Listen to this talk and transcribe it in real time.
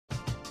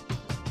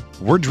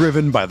We're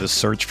driven by the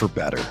search for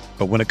better.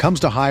 But when it comes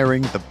to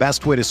hiring, the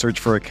best way to search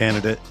for a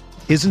candidate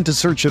isn't to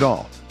search at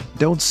all.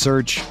 Don't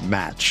search,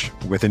 match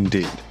with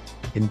Indeed.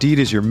 Indeed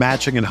is your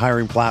matching and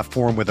hiring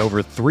platform with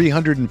over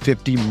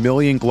 350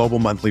 million global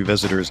monthly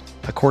visitors,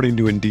 according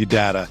to Indeed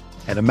data,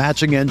 and a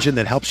matching engine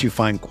that helps you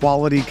find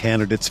quality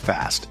candidates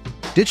fast.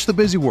 Ditch the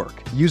busy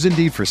work. Use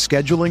Indeed for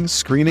scheduling,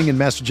 screening, and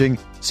messaging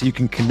so you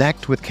can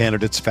connect with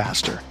candidates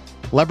faster.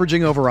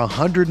 Leveraging over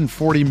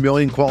 140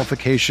 million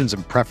qualifications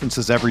and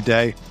preferences every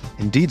day,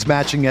 Indeed's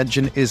matching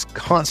engine is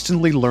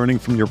constantly learning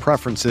from your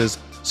preferences,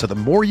 so the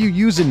more you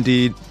use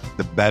Indeed,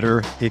 the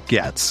better it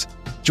gets.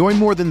 Join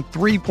more than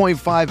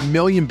 3.5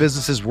 million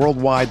businesses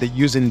worldwide that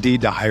use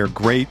Indeed to hire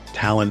great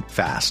talent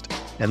fast.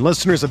 And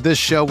listeners of this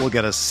show will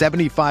get a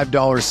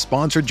 $75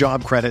 sponsored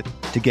job credit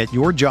to get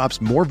your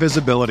jobs more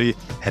visibility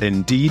at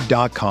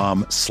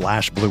Indeed.com/Blue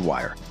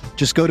Wire.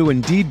 Just go to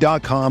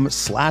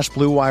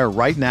Indeed.com/Blue Wire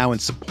right now and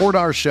support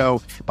our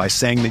show by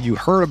saying that you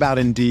heard about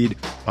Indeed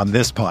on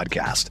this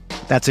podcast.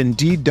 That's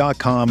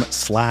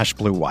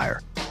Indeed.com/Blue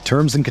Wire.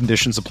 Terms and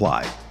conditions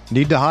apply.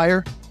 Need to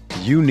hire?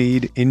 You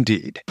need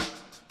Indeed.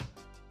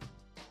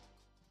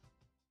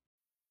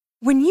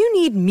 When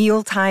you need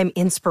mealtime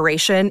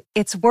inspiration,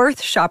 it's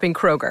worth shopping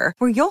Kroger,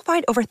 where you'll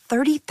find over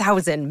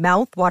 30,000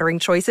 mouth-watering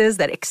choices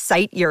that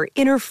excite your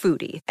inner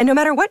foodie. And no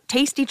matter what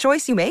tasty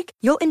choice you make,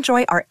 you'll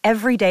enjoy our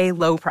everyday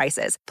low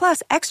prices,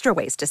 plus extra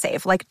ways to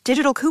save, like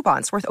digital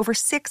coupons worth over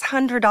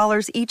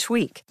 $600 each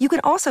week. You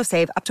can also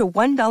save up to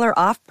 $1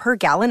 off per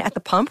gallon at the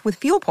pump with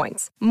fuel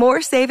points.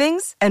 More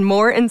savings and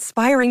more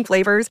inspiring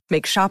flavors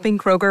make shopping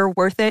Kroger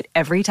worth it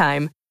every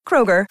time.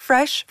 Kroger,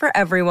 fresh for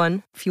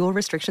everyone. Fuel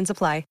restrictions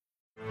apply.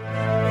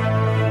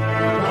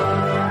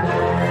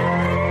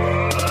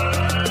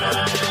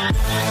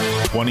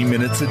 20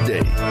 minutes a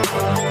day,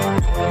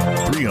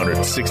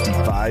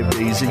 365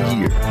 days a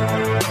year.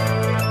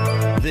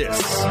 This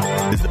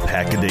is the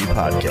Pack a Day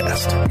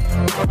Podcast.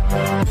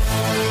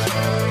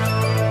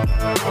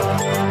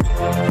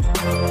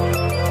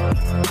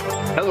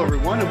 Hello,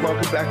 everyone, and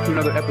welcome back to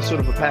another episode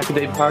of a Pack a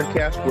Day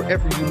Podcast,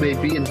 wherever you may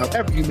be and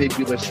however you may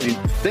be listening.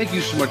 Thank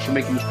you so much for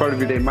making this part of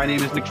your day. My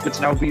name is Nick Schmitz,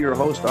 and I'll be your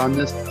host on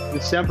this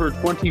December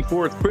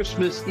 24th,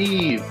 Christmas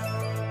Eve.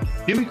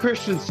 Jimmy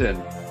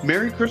Christensen,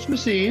 Merry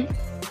Christmas Eve.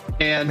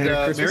 And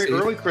Merry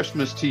early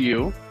Christmas to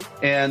you,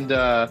 and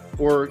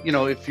or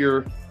if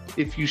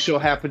you so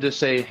happen to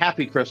say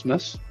Happy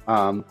Christmas,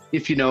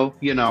 if you know,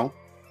 you know.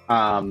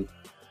 But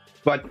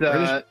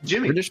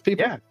Jimmy, British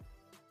people, yeah.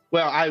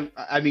 Well,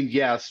 I mean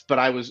yes, but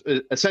I was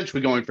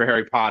essentially going for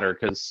Harry Potter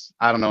because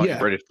I don't know any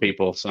British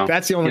people, so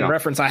that's the only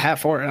reference I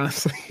have for it.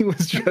 Honestly, it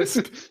was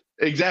just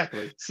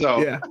exactly.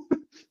 So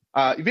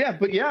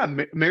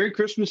Merry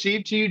Christmas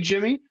Eve to you,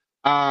 Jimmy,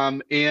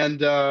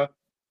 and.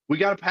 We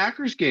got a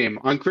Packers game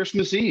on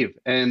Christmas Eve.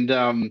 And,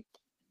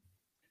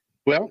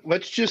 well,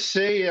 let's just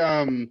say,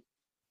 I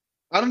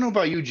don't know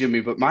about you, Jimmy,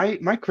 but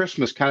my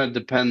Christmas kind of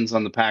depends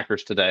on the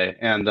Packers today.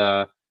 And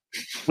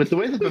with the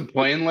way they've been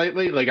playing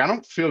lately, like, I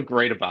don't feel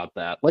great about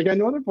that. Like, I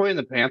know they're playing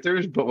the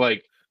Panthers, but,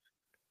 like...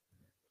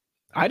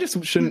 I just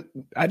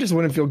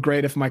wouldn't feel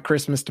great if my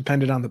Christmas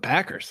depended on the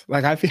Packers.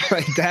 Like, I feel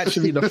like that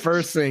should be the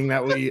first thing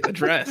that we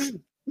address.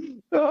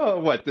 Oh,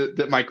 what?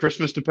 That my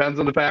Christmas depends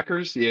on the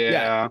Packers?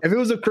 Yeah. If it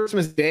was a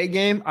Christmas Day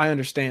game, I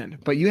understand.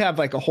 But you have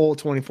like a whole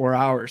 24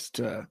 hours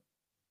to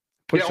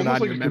push it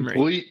on your memory.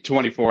 Complete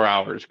 24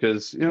 hours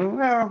because,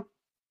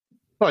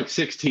 like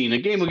 16. A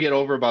game will get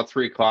over about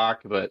 3 o'clock.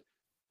 But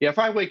yeah, if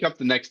I wake up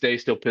the next day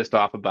still pissed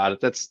off about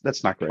it,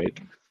 that's not great.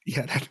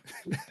 Yeah,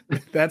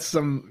 that's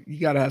you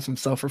got to have some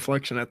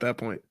self-reflection at that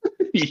point.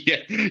 Yeah,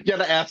 you got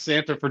to ask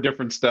Santa for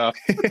different stuff.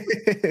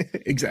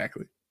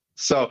 Exactly.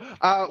 So,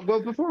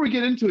 well, before we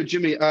get into it,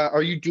 Jimmy,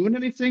 are you doing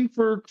anything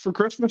for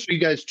Christmas? Are you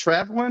guys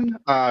traveling?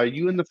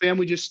 You and the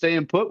family just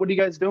staying put? What are you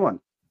guys doing?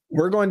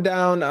 We're going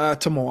down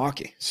to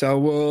Milwaukee. So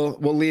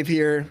we'll leave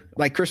here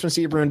like Christmas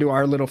Eve. We're going to do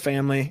our little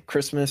family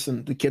Christmas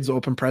and the kids will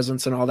open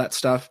presents and all that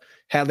stuff.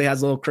 Hadley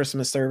has a little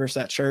Christmas service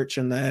at church.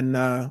 And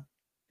then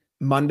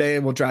Monday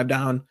we'll drive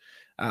down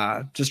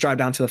to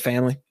the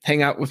family,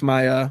 hang out with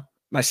my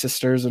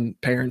sisters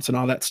and parents and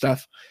all that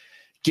stuff.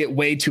 Get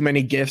way too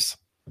many gifts.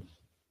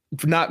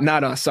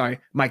 Not us. Sorry,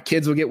 my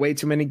kids will get way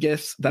too many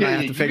gifts that I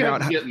have to figure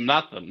out. Get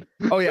nothing.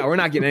 Oh yeah, we're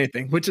not getting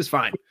anything, which is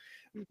fine.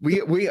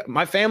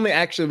 My family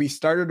actually we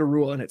started a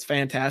rule and it's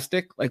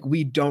fantastic. Like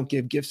we don't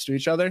give gifts to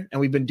each other, and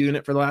we've been doing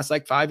it for the last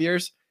like 5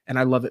 years, and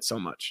I love it so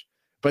much.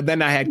 But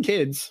then I had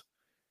kids,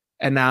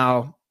 and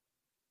now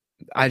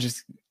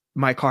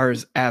my car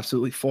is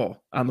absolutely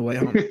full on the way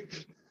home.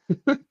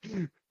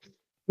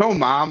 No,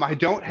 Mom, I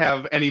don't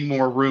have any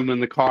more room in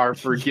the car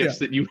for gifts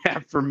that you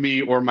have for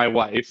me or my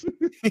wife.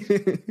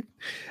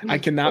 I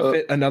cannot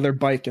fit another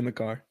bike in the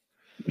car.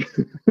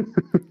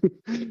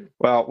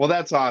 Well,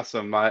 that's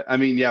awesome. I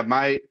mean, yeah,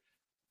 my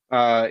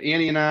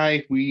Annie and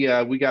I,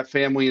 we got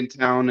family in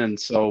town, and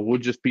so we'll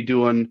just be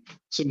doing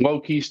some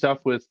low-key stuff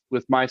with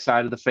my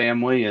side of the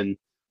family, and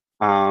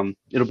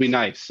it'll be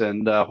nice.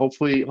 And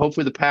hopefully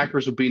the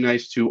Packers will be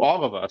nice to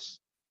all of us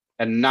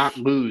and not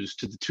lose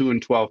to the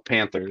 2-12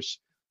 Panthers.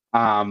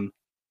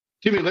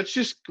 Jimmy,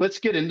 let's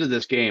get into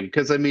this game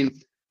because I mean,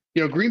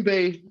 Green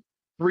Bay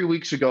 3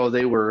 weeks ago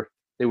they were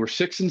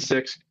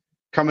 6-6,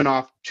 coming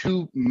off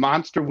two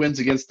monster wins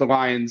against the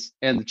Lions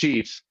and the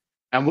Chiefs,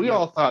 and we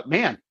all thought,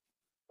 man,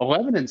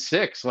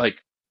 11-6,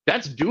 like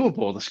that's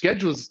doable. The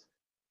schedule's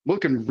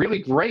looking really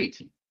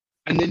great.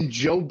 And then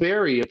Joe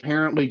Barry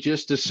apparently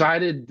just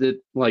decided that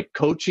like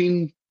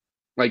coaching,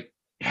 like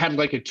had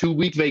like a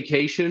 2-week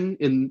vacation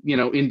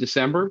in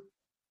December,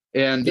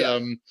 and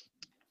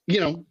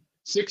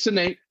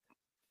 6-8,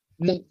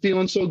 not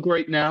feeling so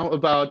great now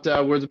about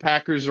where the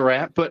Packers are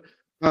at. But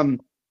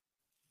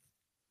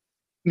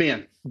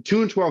man,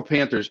 2-12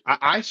 Panthers.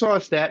 I saw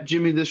a stat,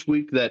 Jimmy, this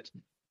week that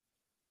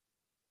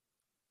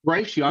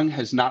Bryce Young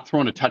has not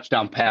thrown a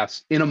touchdown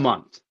pass in a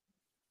month.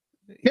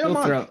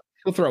 He'll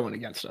throw one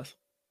against us.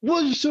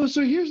 Well, so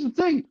here's the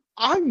thing.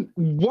 I'm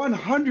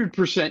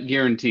 100%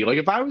 guarantee. Like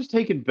if I was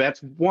taking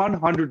bets,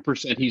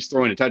 100% he's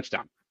throwing a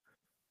touchdown.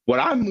 What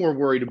I'm more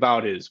worried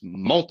about is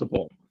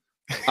multiple,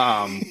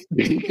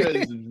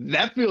 because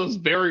that feels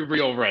very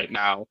real right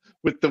now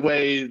with the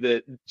way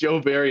that Joe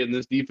Barry and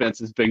this defense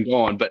has been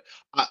going. But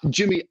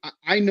Jimmy,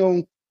 I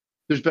know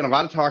there's been a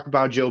lot of talk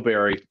about Joe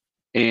Barry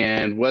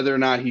and whether or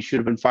not he should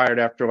have been fired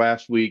after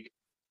last week.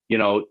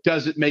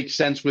 Does it make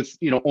sense with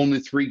only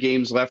 3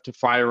 games left to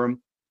fire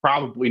him?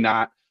 Probably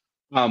not.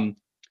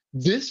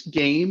 This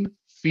game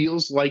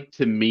feels like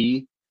to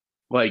me,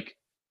 like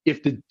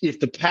if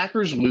the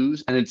Packers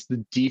lose and it's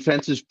the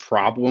defense's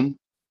problem,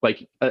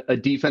 like a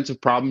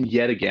defensive problem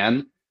yet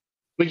again,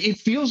 like it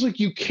feels like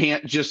you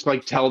can't just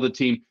like tell the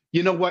team,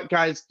 you know what,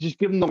 guys, just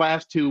give them the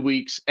last 2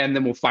 weeks and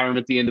then we'll fire them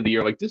at the end of the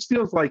year. Like this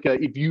feels like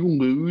if you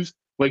lose,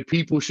 like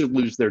people should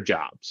lose their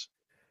jobs.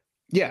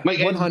 Yeah, like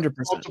 100%.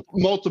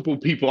 Multiple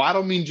people. I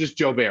don't mean just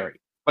Joe Barry.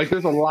 Like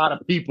there's a lot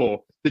of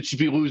people that should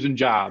be losing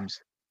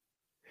jobs.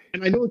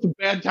 And I know it's a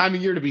bad time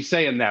of year to be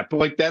saying that, but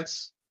like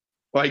that's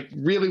like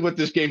really what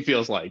this game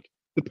feels like.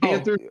 The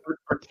Panthers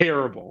are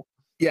terrible.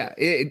 Yeah,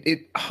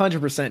 it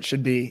 100%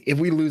 should be. If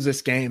we lose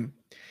this game,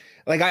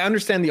 like I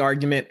understand the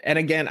argument. And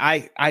again,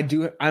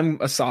 I'm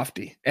a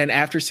softie. And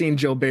after seeing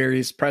Joe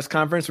Barry's press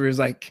conference where he was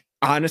like,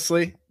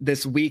 honestly,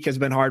 this week has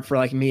been hard for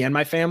like me and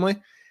my family.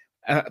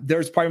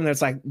 There's part of me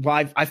that's like,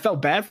 well, I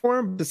felt bad for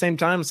him. At the same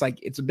time, it's like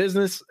it's a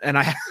business, and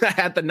I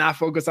had to not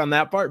focus on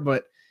that part.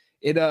 But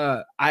it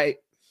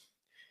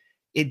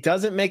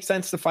doesn't make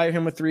sense to fire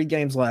him with 3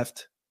 games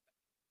left.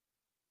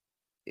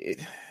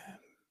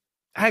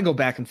 I go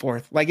back and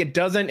forth. Like it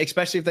doesn't,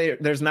 especially if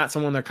there's not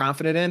someone they're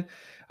confident in.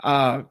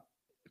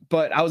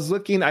 But I was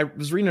reading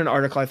an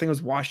article. I think it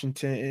was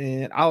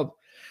Washington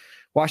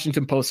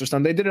Post or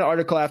something. They did an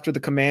article after the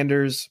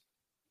Commanders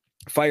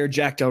fired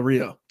Jack Del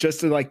Rio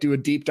just to like do a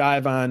deep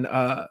dive on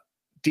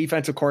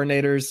defensive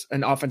coordinators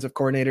and offensive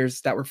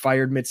coordinators that were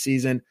fired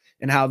midseason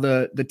and how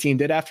the team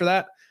did after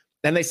that.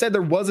 And they said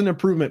there was an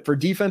improvement for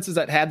defenses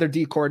that had their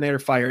D coordinator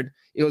fired.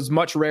 It was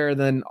much rarer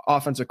than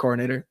offensive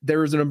coordinator. There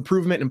was an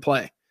improvement in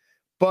play,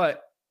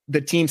 but the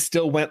team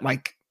still went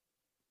like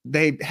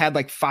they had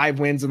like 5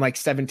 wins and like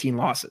 17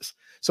 losses.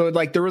 So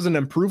like there was an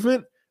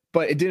improvement,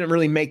 but it didn't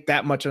really make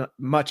that much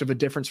of a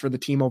difference for the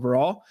team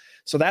overall.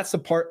 So that's the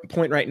part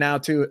right now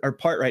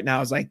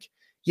is like,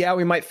 yeah,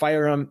 we might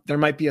fire him. There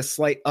might be a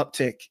slight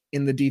uptick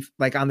in the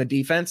on the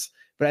defense,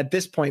 but at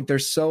this point they're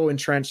so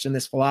entrenched in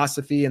this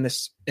philosophy and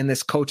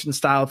this coaching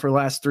style for the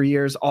last 3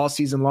 years, all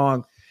season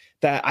long,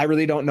 that I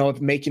really don't know if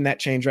making that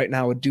change right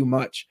now would do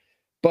much.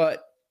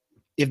 But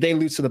if they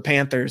lose to the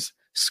Panthers,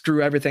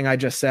 screw everything I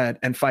just said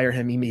and fire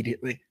him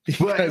immediately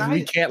because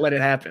we can't let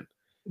it happen.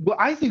 Well,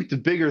 I think the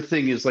bigger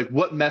thing is like,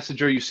 what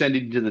message are you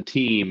sending to the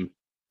team?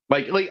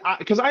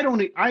 Because I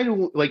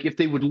don't like if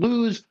they would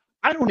lose,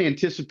 I don't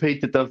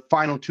anticipate that the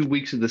final 2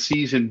 weeks of the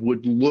season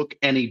would look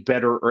any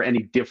better or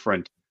any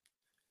different.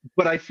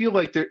 But I feel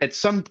like at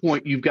some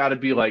point you've got to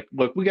be like,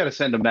 look, we got to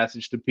send a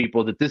message to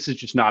people that this is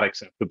just not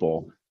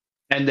acceptable,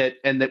 and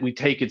that we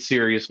take it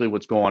seriously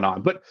what's going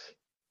on. But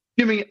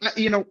Jimmy,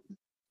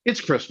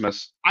 it's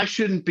Christmas. I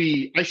shouldn't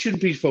be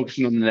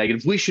focusing on the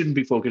negative. We shouldn't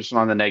be focusing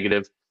on the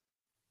negative.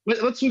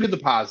 Let's look at the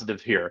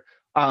positive here.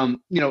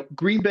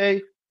 Green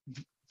Bay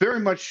very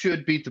much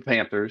should beat the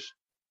Panthers.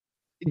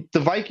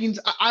 The Vikings,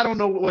 I don't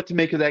know what to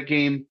make of that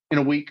game in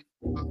a week.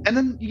 And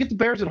then you get the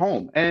Bears at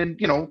home, and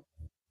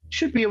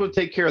should be able to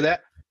take care of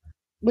that.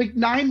 Like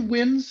 9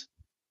 wins,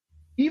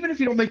 even if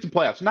you don't make the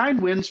playoffs,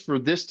 9 wins for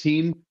this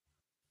team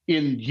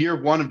in year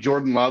 1 of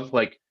Jordan Love,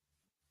 like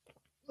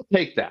I'll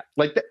take that.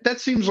 Like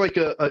that seems like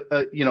it'd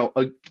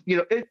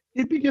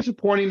be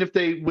disappointing if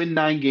they win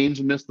 9 games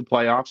and miss the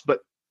playoffs,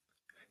 but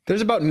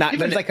there's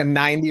like a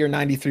 90 or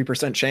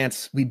 93%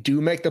 chance we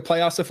do make the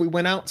playoffs if we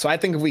win out. So I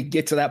think if we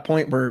get to that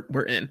point,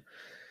 we're in.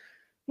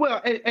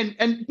 Well,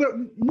 but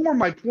more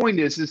my point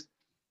is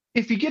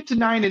if you get to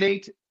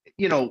 9-8,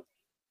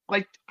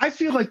 like I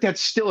feel like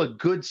that's still a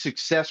good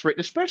success rate,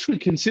 especially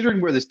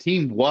considering where this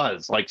team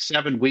was like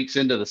 7 weeks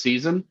into the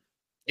season.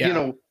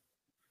 Yeah.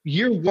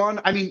 Year one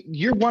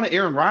of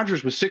Aaron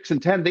Rodgers was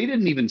 6-10. They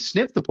didn't even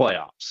sniff the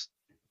playoffs,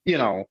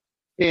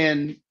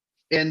 and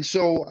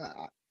so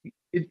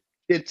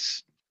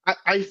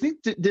I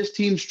think that this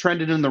team's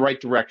trended in the right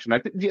direction. I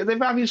think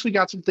they've obviously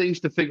got some things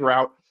to figure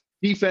out.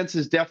 Defense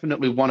is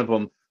definitely one of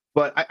them,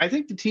 but I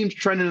think the team's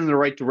trending in the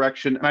right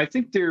direction. And I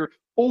think they're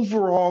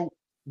overall,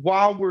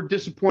 while we're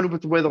disappointed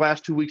with the way the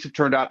last 2 weeks have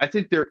turned out, I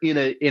think they're in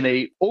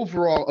a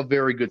overall a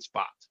very good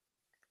spot.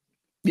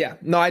 Yeah,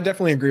 no, I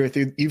definitely agree with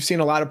you. You've seen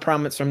a lot of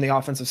promise from the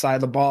offensive side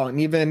of the ball, and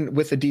even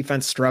with the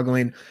defense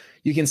struggling,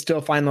 you can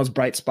still find those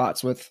bright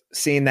spots with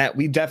seeing that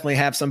we definitely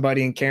have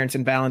somebody in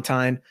Carrington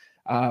Valentine.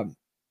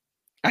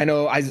 I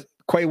know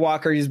Quay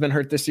Walker, he's been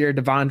hurt this year.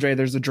 Devondre,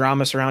 there's a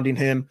drama surrounding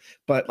him,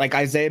 but like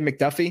Isaiah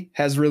McDuffie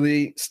has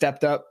really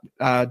stepped up.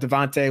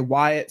 Devontae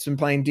Wyatt's been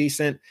playing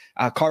decent.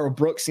 Carl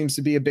Brooks seems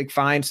to be a big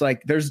find. So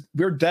like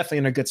we're definitely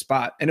in a good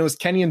spot. And it was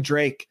Kenyon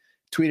Drake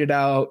tweeted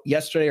out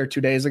yesterday or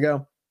 2 days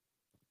ago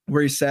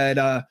where he said,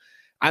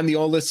 I'm the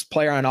oldest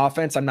player on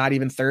offense. I'm not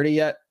even 30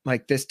 yet.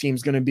 Like this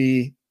team's going to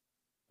be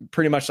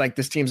pretty much like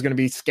this team's going to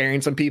be scaring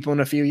some people in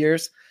a few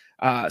years.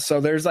 So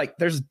there's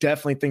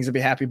definitely things to be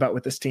happy about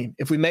with this team.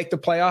 If we make the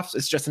playoffs,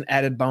 it's just an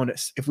added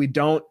bonus. If we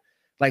don't,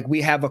 like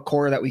we have a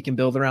core that we can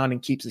build around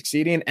and keep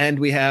succeeding. And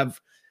we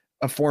have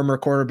a former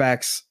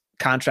quarterback's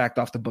contract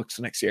off the books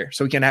next year.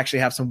 So we can actually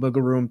have some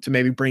wiggle room to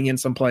maybe bring in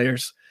some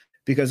players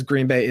because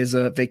Green Bay is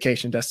a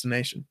vacation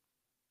destination.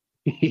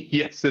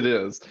 Yes, it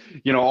is.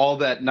 All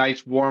that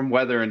nice warm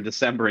weather in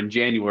December and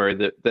January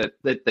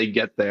that they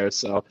get there.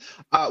 So,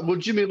 well,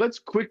 Jimmy,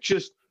 let's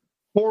just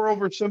pour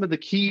over some of the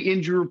key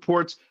injury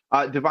reports.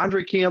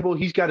 Devondre Campbell,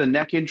 he's got a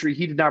neck injury.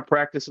 He did not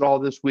practice at all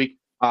this week.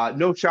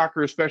 No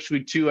shocker,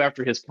 especially too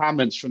after his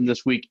comments from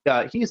this week.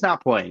 He's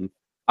not playing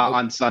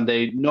on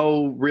Sunday.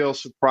 No real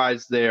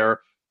surprise there.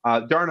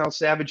 Darnell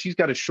Savage, he's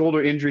got a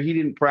shoulder injury. He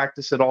didn't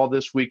practice at all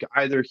this week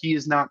either. He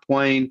is not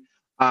playing.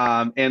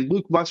 And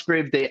Luke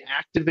Musgrave, they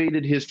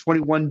activated his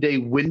 21-day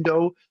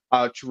window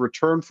to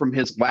return from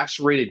his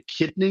lacerated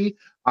kidney.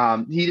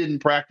 He didn't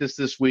practice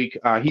this week.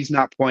 He's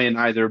not playing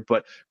either,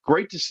 but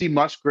great to see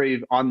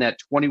Musgrave on that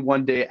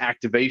 21-day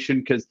activation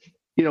because,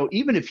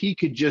 even if he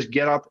could just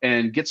get up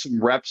and get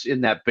some reps in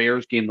that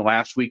Bears game the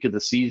last week of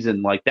the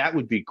season, like that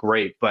would be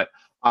great. But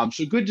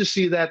so good to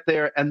see that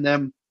there. And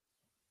then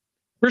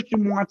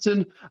Christian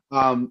Watson,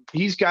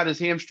 he's got his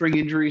hamstring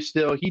injury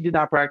still. He did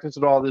not practice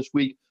at all this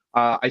week.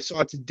 I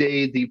saw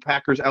today the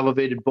Packers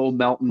elevated Bo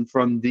Melton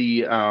from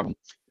the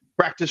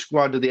practice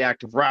squad to the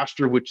active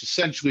roster, which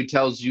essentially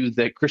tells you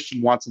that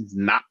Christian Watson's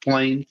not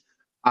playing.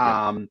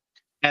 And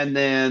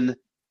then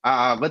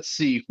let's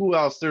see who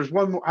else. There's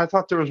one more. I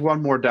thought there was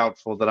one more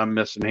doubtful that I'm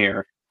missing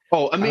here.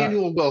 Oh,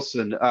 Emmanuel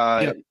Wilson.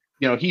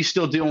 He's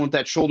still dealing with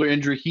that shoulder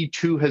injury. He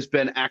too has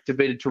been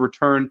activated to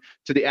return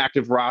to the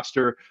active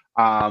roster.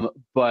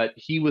 But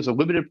he was a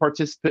limited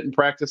participant in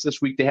practice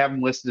this week. They have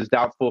him listed as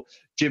doubtful.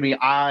 Jimmy,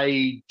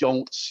 I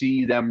don't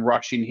see them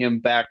rushing him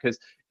back because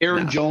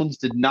Aaron Jones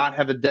did not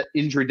have an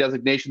injury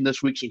designation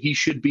this week, so he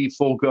should be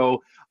full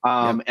go.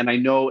 And I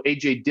know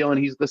A.J. Dillon,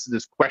 he's listed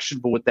as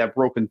questionable with that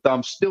broken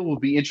thumb. Still will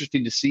be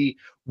interesting to see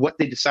what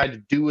they decide to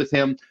do with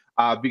him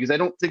because I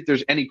don't think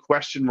there's any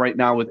question right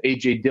now with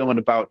A.J. Dillon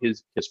about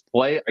his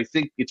play. I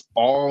think it's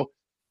all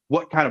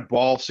what kind of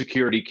ball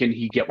security can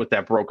he get with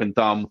that broken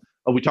thumb.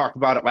 We talked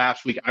about it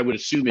last week. I would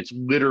assume it's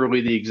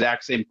literally the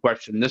exact same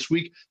question this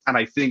week. And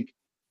I think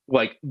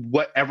like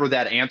whatever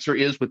that answer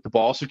is with the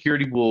ball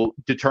security will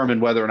determine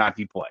whether or not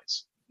he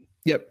plays.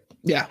 Yep.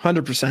 Yeah.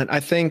 100%. I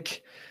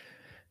think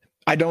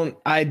I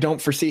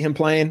don't foresee him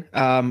playing.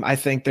 I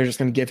think they're just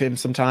going to give him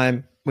some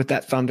time with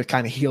that thumb to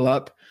kind of heal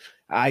up.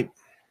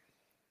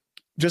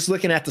 Just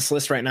looking at this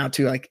list right now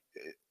too, like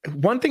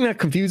one thing that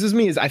confuses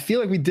me is I feel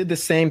like we did the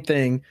same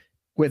thing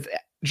with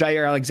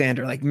Jair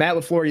Alexander. Like Matt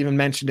LaFleur even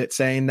mentioned it,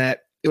 saying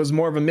that it was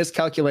more of a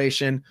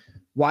miscalculation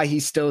why he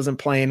still isn't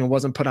playing and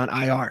wasn't put on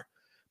IR.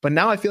 But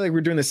now I feel like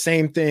we're doing the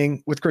same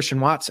thing with Christian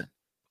Watson.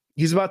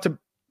 He's about to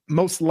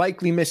most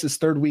likely miss his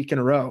third week in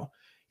a row.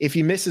 If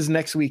he misses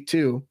next week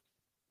too,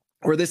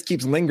 or this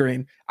keeps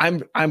lingering,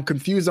 I'm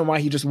confused on why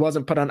he just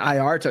wasn't put on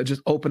IR to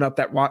just open up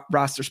that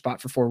roster spot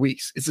for 4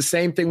 weeks. It's the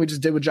same thing we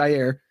just did with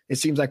Jair. It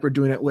seems like we're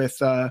doing it with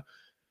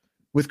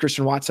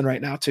Christian Watson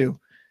right now too.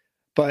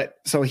 But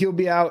so he'll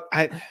be out.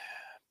 I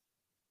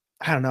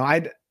don't know.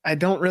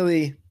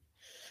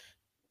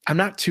 I'm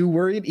not too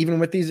worried even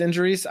with these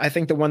injuries. I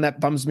think the one that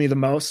bums me the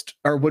most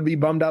or would be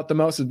bummed out the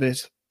most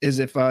is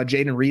if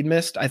Jaden Reed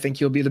missed. I think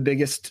he'll be the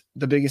biggest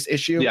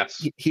issue.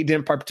 Yes. He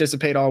didn't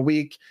participate all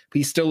week.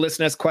 He's still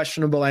listed as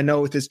questionable. I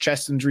know with his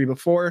chest injury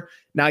before.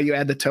 Now you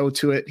add the toe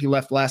to it. He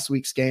left last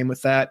week's game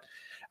with that.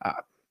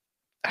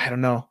 I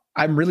don't know.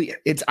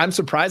 I'm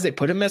surprised they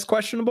put him as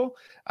questionable.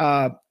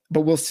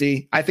 But we'll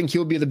see. I think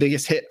he'll be the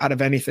biggest hit out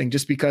of anything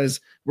just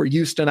because we're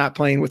used to not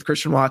playing with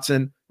Christian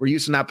Watson. We're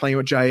used to not playing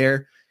with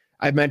Jair.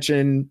 I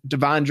mentioned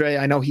Devondre.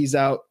 I know he's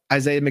out.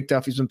 Isaiah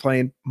McDuffie's been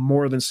playing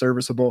more than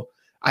serviceable.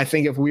 I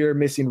think if we're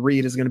missing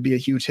Reed is going to be a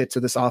huge hit to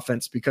this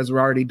offense because we're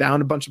already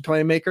down a bunch of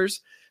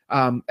playmakers.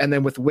 And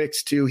then with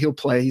Wicks too, he'll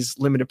play. He's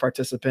limited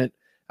participant.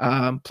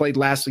 Played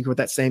last week with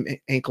that same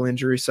ankle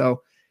injury.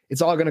 So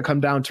it's all going to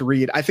come down to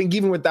Reed. I think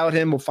even without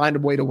him, we'll find a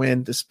way to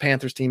win. This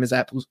Panthers team is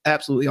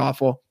absolutely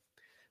awful.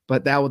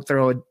 but that would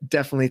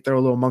definitely throw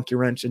a little monkey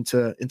wrench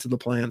into the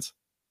plans.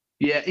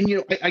 Yeah,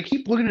 and I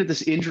keep looking at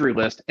this injury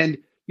list, and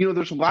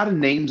there's a lot of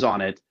names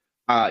on it.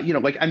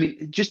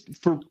 Just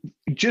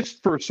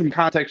for some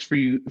context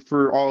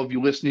for all of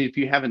you listening, if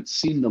you haven't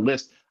seen the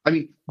list,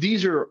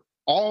 these are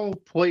all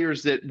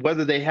players that,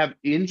 whether they have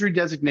injury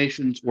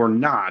designations or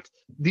not,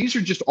 these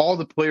are just all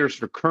the players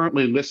that are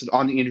currently listed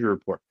on the injury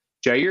report.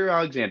 Jair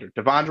Alexander,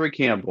 Devondre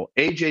Campbell,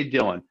 A.J.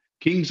 Dillon,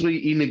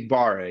 Kingsley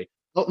Enagbare,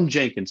 Elton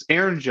Jenkins,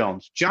 Aaron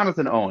Jones,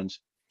 Jonathan Owens,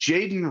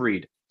 Jaden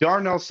Reed,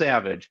 Darnell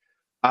Savage,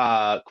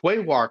 Quay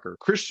Walker,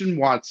 Christian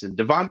Watson,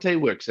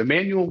 Devontae Wicks,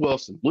 Emmanuel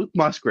Wilson, Luke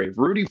Musgrave,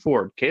 Rudy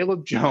Ford,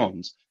 Caleb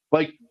Jones.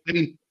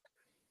 TJ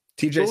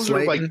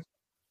Slayton.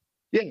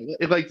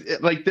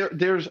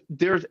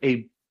 There's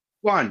a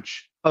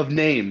bunch of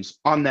names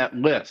on that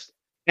list.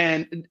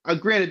 And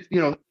granted,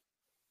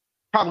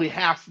 probably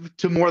half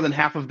to more than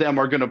half of them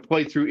are going to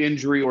play through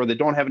injury or they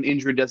don't have an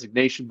injury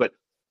designation. But,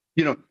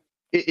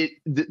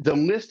 the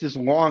list is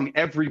long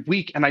every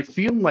week. And I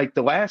feel like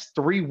the last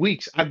 3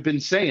 weeks I've been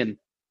saying,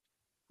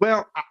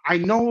 well, I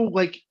know,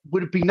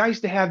 would it be nice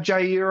to have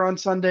Jair on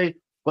Sunday?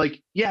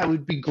 Yeah, it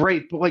would be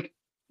great. But,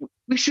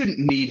 we shouldn't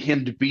need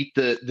him to beat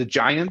the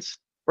Giants,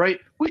 right?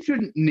 We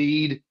shouldn't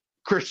need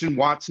Christian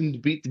Watson to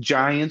beat the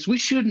Giants. We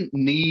shouldn't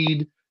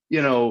need,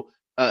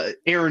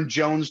 Aaron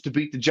Jones to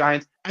beat the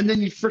Giants. And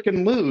then you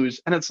freaking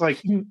lose. And it's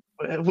like,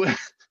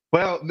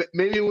 well,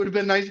 maybe it would have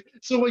been nice.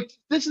 So,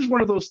 this is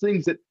one of those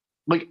things that,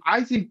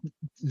 I think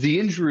the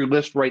injury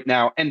list right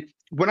now, and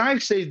when I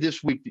say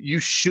this week that you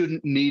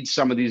shouldn't need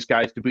some of these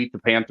guys to beat the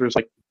Panthers,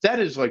 that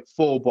is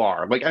full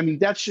bar.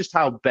 That's just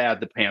how bad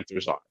the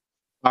Panthers are.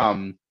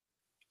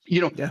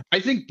 I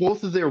think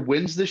both of their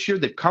wins this year,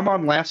 they've come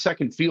on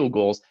last-second field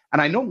goals.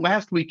 And I know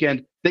last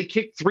weekend they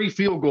kicked 3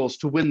 field goals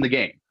to win the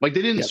game. They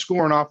didn't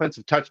score an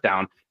offensive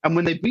touchdown. And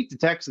when they beat the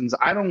Texans,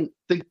 I don't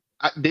think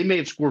they may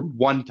have scored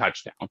 1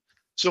 touchdown.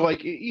 So,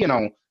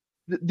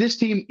 this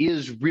team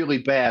is really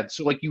bad.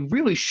 So, you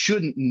really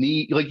shouldn't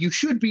need, you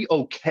should be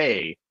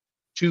okay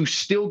to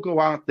still go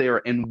out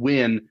there and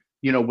win,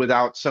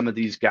 without some of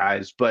these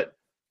guys. But,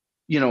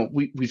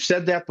 we've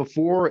said that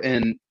before,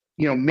 and,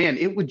 man,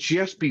 it would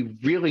just be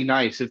really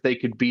nice if they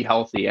could be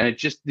healthy. And it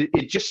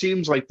just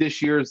seems like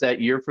this year is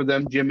that year for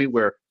them, Jimmy,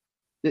 where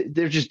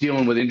they're just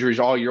dealing with injuries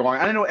all year long.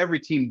 I know every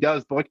team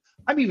does, but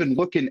I'm even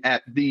looking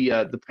at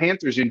the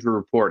Panthers injury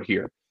report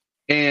here,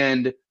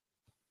 and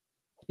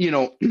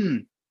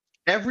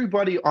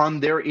everybody on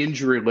their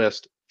injury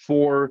list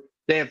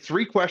they have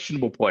 3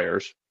 questionable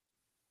players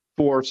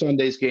for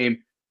Sunday's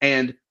game,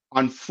 and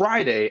on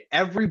Friday,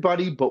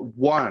 everybody but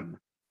one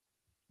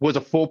was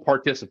a full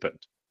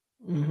participant.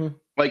 Mm-hmm.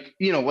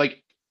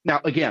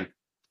 Now again,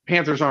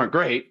 Panthers aren't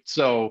great,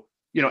 so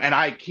and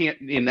I can't,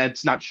 and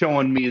that's not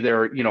showing me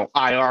their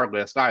IR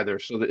list either,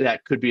 so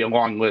that could be a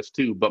long list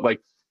too. But man,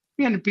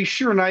 it'd be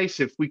sure nice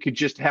if we could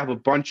just have a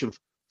bunch of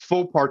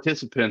full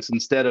participants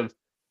instead of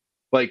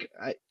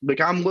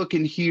I'm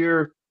looking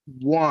here,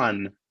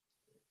 one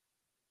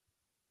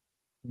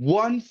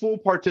full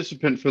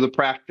participant for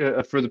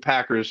the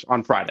Packers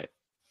on Friday,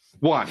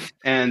 one,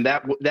 and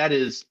that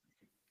is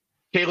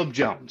Caleb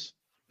Jones,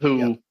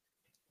 who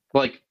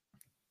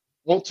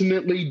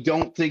ultimately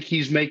don't think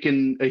he's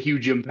making a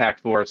huge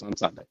impact for us on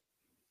Sunday.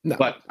 No.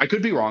 But I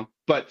could be wrong.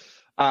 But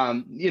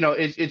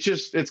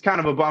it's kind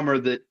of a bummer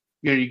that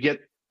you get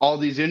all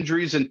these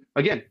injuries, and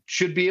again,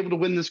 should be able to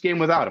win this game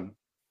without him.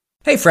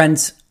 Hey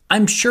friends,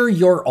 I'm sure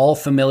you're all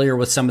familiar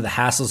with some of the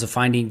hassles of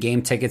finding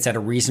game tickets at a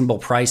reasonable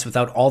price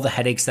without all the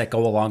headaches that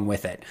go along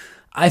with it.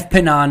 I've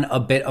been on a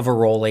bit of a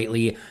roll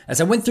lately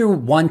as I went through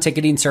one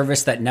ticketing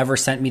service that never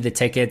sent me the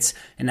tickets,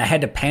 and I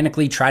had to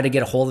panically try to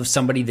get a hold of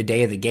somebody the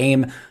day of the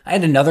game. I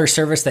had another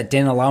service that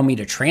didn't allow me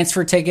to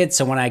transfer tickets,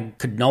 so when I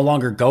could no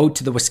longer go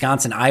to the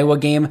Wisconsin-Iowa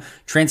game,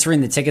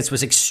 transferring the tickets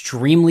was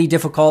extremely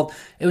difficult.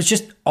 It was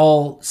just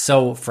all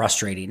so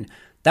frustrating.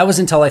 That was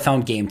until I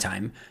found Game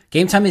Time.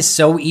 Game Time is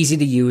so easy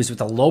to use with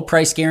a low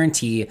price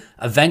guarantee,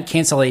 event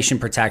cancellation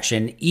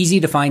protection, easy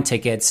to find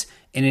tickets,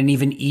 and an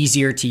even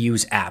easier to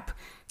use app.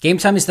 Game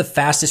Time is the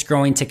fastest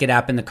growing ticket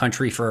app in the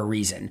country for a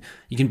reason.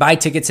 You can buy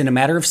tickets in a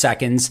matter of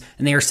seconds,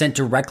 and they are sent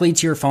directly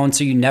to your phone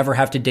so you never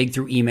have to dig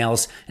through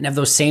emails and have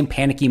those same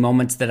panicky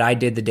moments that I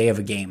did the day of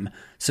a game.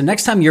 So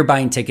next time you're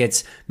buying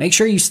tickets, make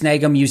sure you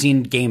snag them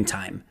using Game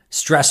Time.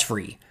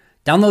 Stress-free.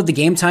 Download the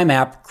Game Time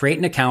app, create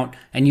an account,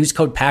 and use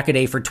code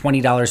PACKADAY for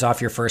 $20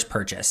 off your first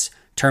purchase.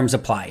 Terms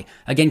apply.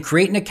 Again,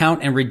 create an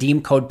account and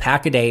redeem code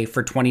PACKADAY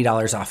for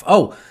 $20 off.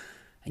 Oh,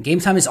 and Game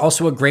Time is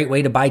also a great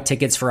way to buy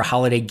tickets for a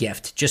holiday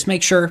gift. Just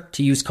make sure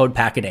to use code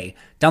PACKADAY.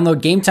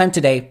 Download Game Time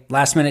today.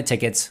 Last minute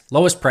tickets,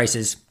 lowest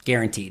prices,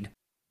 guaranteed.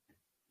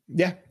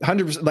 Yeah,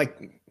 100%.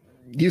 Like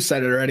you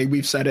said it already.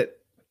 We've said it.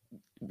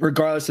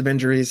 Regardless of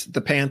injuries,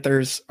 the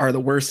Panthers are a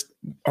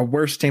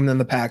worse team than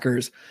the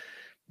Packers.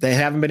 They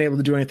haven't been able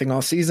to do anything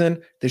all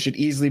season. This should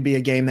easily be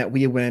a game that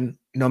we win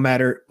no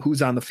matter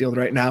who's on the field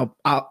right now,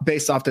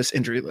 based off this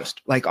injury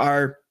list. Like,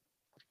 our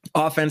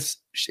offense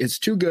is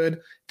too good.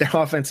 Their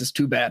offense is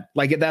too bad.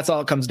 Like, that's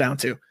all it comes down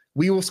to.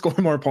 We will score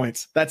more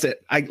points. That's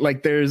it. I'm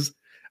not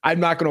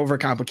going to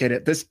overcomplicate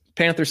it. This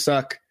Panthers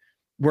suck.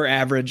 We're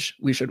average.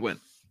 We should win.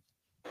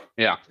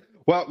 Yeah.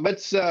 Well,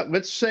 let's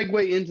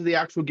segue into the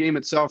actual game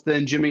itself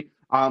then, Jimmy.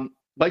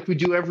 Like we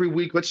do every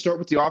week, let's start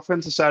with the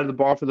offensive side of the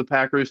ball for the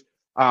Packers.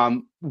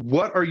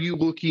 What are you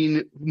what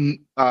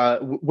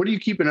are you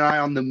keeping an eye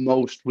on the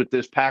most with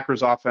this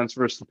Packers offense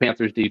versus the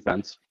Panthers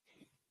defense?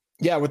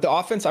 Yeah, with the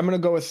offense, I'm going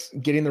to go with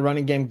getting the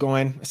running game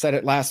going. I said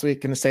it last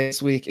week, going to say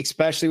this week,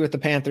 especially with the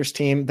Panthers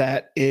team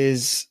that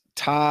is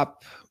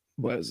top,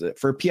 what is it?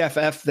 For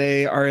PFF,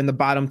 they are in the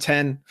bottom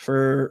 10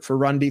 for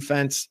run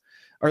defense,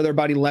 or they're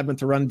about 11th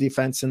to run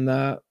defense in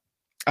the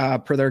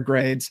per their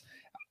grades.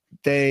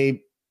 They're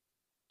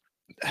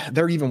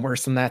even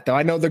worse than that, though.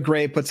 I know the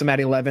grade puts them at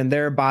 11.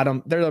 They're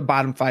the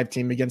bottom 5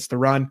 team against the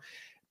run.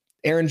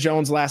 Aaron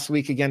Jones last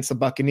week against the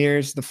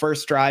Buccaneers, the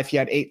first drive, he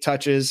had 8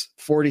 touches,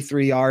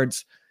 43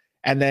 yards.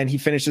 And then he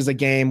finishes a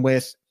game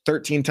with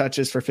 13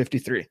 touches for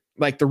 53.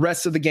 Like the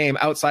rest of the game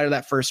outside of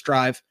that first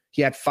drive,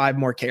 he had 5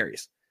 more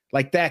carries.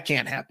 Like that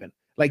can't happen.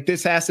 Like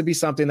this has to be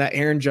something that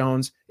Aaron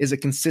Jones is a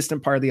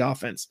consistent part of the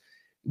offense.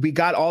 We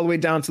got all the way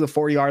down to the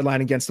 4-yard line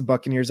against the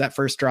Buccaneers that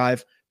first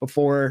drive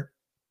before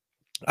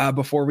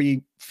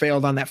we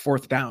failed on that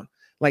 4th down.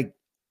 Like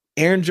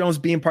Aaron Jones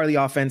being part of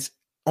the offense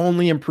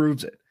only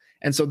improves it.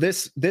 And so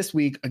this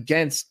week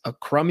against a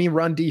crummy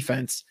run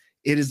defense,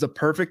 it is the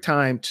perfect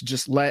time to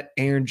just let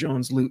Aaron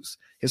Jones loose.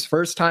 His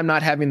first time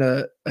not having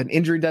an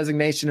injury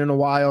designation in a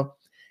while.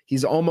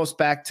 He's almost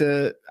back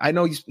to, I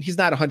know he's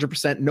not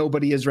 100%.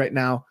 Nobody is right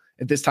now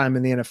at this time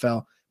in the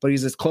NFL, but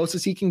he's as close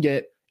as he can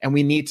get. And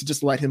we need to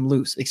just let him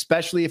loose,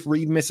 especially if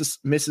Reed misses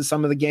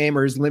some of the game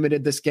or is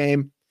limited this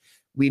game.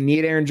 We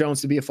need Aaron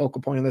Jones to be a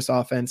focal point of this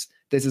offense.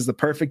 This is the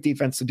perfect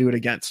defense to do it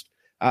against.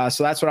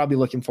 So that's what I'll be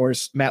looking for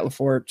is Matt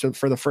LaFleur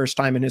for the first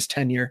time in his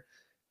tenure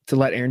to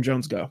let Aaron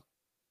Jones go.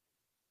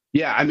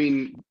 Yeah, I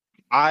mean,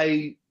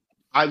 I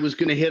was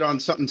going to hit on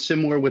something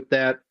similar with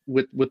that,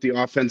 with the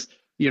offense.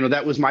 You know,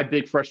 that was my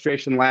big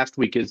frustration last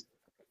week is,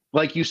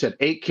 like you said,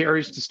 8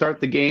 carries to start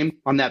the game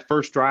on that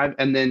first drive,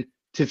 and then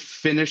to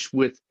finish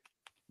with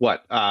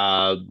what,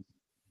 5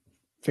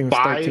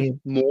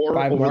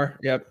 more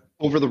Yep.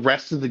 over the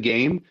rest of the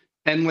game.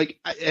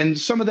 And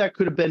some of that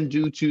could have been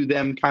due to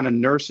them kind of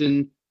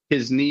nursing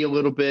his knee a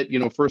little bit, you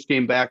know, first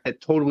game back.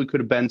 That totally could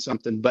have been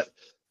something. But,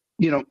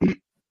 you know,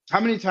 how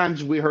many times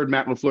have we heard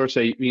Matt LaFleur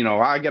say, you know,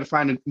 I got to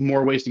find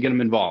more ways to get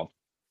him involved?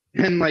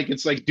 And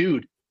it's like,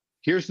 dude,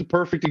 here's the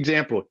perfect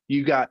example.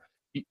 You got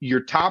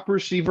your top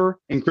receiver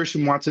and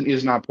Christian Watson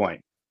is not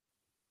playing.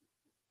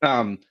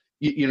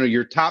 You know,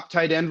 your top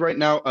tight end right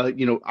now,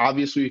 you know,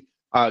 obviously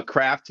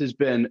Kraft has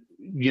been,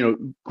 you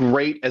know,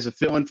 great as a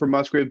fill-in for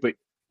Musgrave, but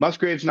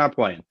Musgrave's not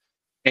playing.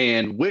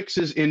 And Wicks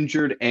is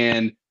injured,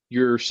 and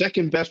your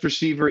second best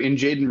receiver in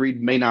Jaden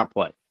Reed may not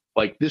play.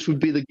 Like this would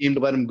be the game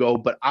to let him go.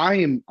 But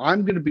I'm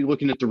going to be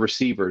looking at the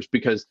receivers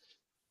because,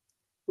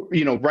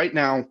 you know, right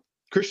now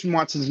Christian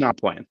Watson's not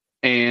playing.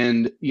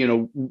 And, you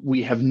know,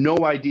 we have no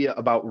idea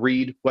about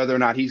Reed, whether or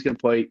not he's going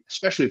to play,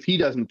 especially if he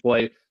doesn't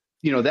play.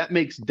 You know, that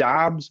makes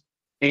Dobbs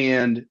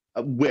and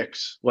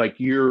Wicks like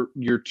your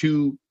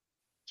 2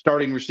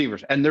 starting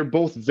receivers. And they're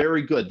both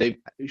very good. They've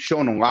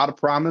shown a lot of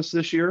promise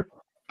this year.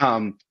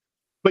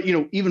 But, you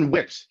know, even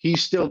Wicks,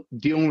 he's still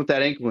dealing with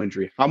that ankle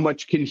injury. How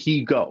much can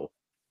he go?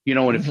 You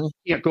know, and if he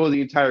can't go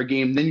the entire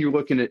game, then you're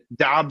looking at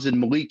Dobbs and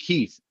Malik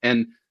Heath.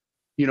 And,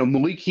 you know,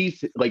 Malik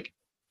Heath, like,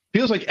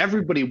 feels like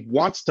everybody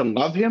wants to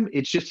love him.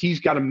 It's just he's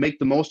got to make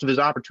the most of his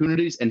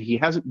opportunities, and he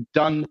hasn't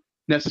done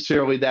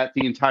necessarily that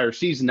the entire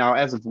season. Now,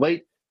 as of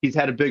late, he's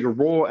had a bigger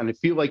role, and I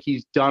feel like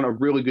he's done a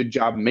really good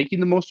job making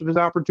the most of his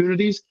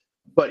opportunities.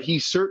 But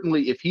he's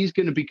certainly, if he's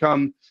going to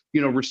become,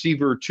 you know,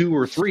 receiver 2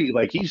 or 3,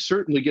 like he's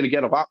certainly going to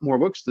get a lot more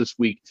looks this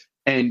week.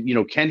 And, you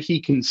know, can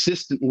he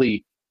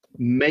consistently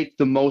make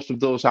the most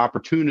of those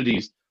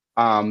opportunities,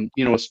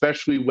 you know,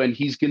 especially when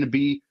he's going to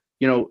be,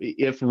 you know,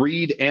 if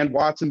Reed and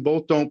Watson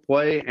both don't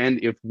play,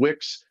 and if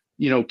Wicks,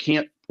 you know,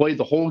 can't play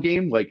the whole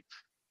game, like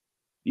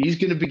he's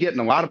going to be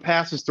getting a lot of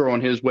passes thrown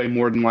his way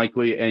more than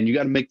likely, and you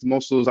got to make the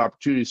most of those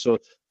opportunities. So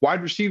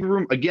wide receiver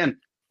room, again,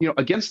 you know,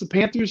 against the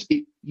Panthers,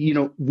 you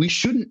know, we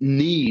shouldn't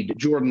need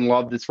Jordan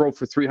Love to throw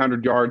for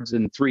 300 yards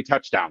and 3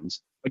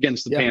 touchdowns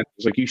against the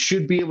Panthers. Like you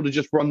should be able to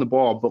just run the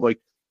ball, but like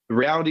the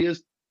reality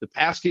is the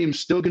pass game is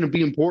still going to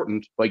be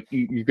important. Like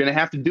you're going to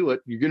have to do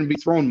it. You're going to be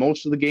throwing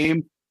most of the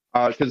game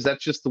because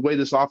that's just the way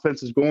this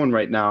offense is going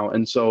right now.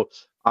 And so,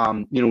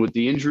 you know, with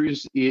the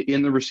injuries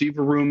in the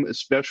receiver room,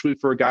 especially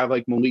for a guy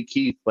like Malik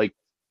Heath, like,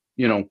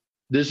 you know,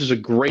 this is a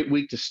great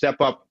week to step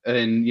up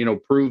and, you know,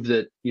 prove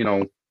that, you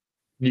know,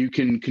 you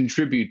can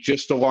contribute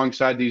just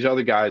alongside these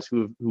other guys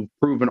who've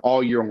proven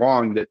all year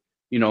long that,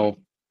 you know,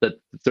 that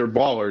they're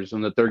ballers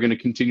and that they're going to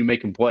continue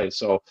making plays.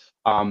 So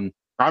I'm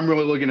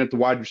really looking at the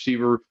wide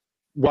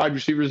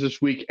receivers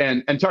this week,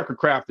 and Tucker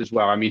Kraft as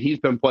well. I mean, he's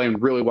been playing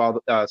really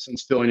well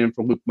since filling in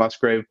for Luke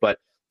Musgrave. But,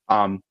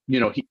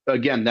 you know,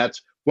 again,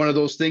 that's one of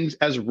those things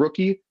as a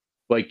rookie,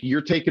 like you're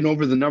taking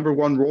over the number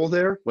 1 role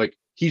there. Like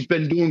he's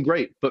been doing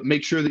great, but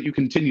make sure that you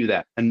continue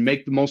that and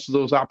make the most of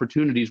those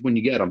opportunities when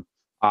you get them.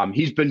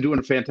 He's been doing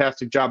a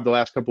fantastic job the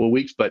last couple of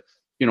weeks, but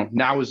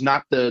now is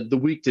not the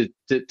week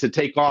to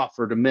take off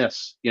or to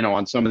miss,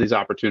 on some of these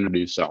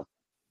opportunities. So,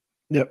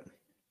 yep,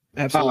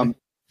 absolutely.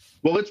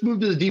 Well, let's move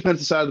to the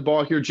defensive side of the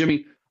ball here,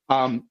 Jimmy.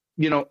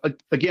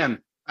 Again,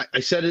 I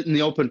said it in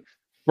the open.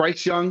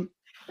 Bryce Young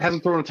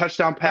hasn't thrown a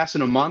touchdown pass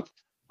in a month.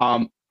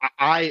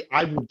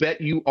 I will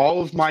bet you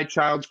all of my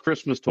child's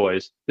Christmas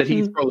toys that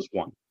he throws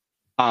one.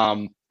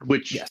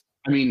 Which, yes.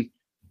 I mean,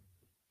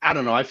 I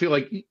don't know. I feel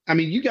like,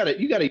 you got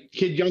a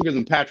kid younger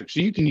than Patrick, so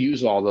you can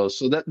use all those.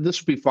 So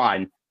this will be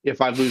fine if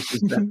I lose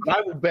this bet. But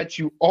I will bet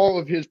you all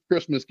of his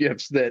Christmas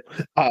gifts that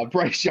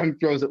Bryce Young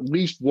throws at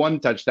least one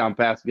touchdown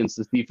pass against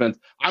this defense.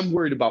 I'm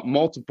worried about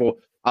multiple.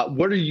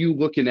 What are you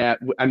looking at?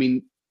 I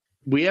mean,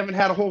 we haven't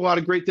had a whole lot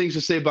of great things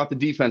to say about the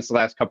defense the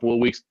last couple of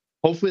weeks.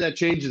 Hopefully that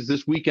changes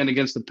this weekend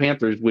against the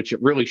Panthers, which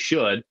it really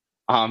should,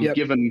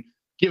 given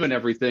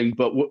everything.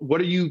 But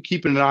what are you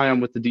keeping an eye on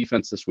with the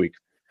defense this week?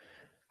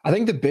 I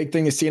think the big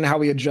thing is seeing how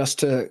we adjust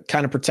to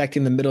kind of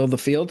protecting the middle of the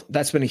field.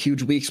 That's been a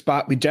huge weak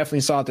spot. We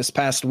definitely saw it this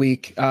past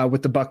week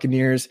with the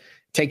Buccaneers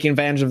taking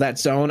advantage of that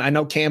zone. I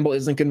know Campbell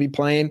isn't going to be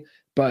playing,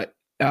 but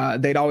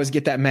they'd always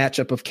get that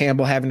matchup of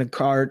Campbell having to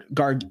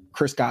guard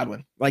Chris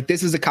Godwin. Like,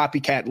 this is a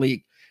copycat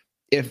league.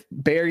 If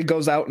Barry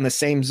goes out in the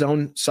same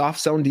zone, soft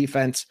zone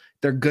defense,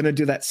 they're going to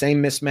do that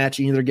same mismatch.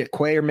 You either get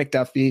Quay or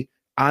McDuffie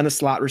on a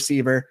slot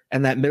receiver,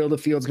 and that middle of the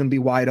field is going to be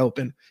wide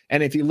open.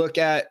 And if you look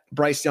at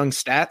Bryce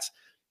Young's stats,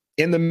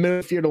 in the middle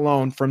of the field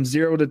alone, from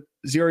 0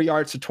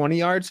 yards to 20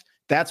 yards,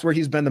 that's where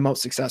he's been the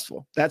most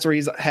successful. That's where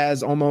he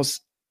has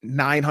almost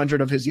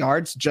 900 of his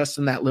yards just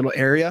in that little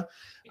area.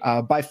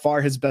 By far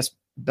his best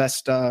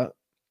throwing,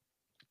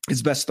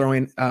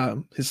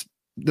 the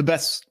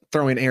best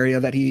throwing area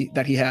that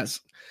he has.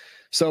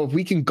 So if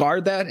we can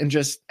guard that and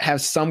just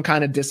have some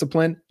kind of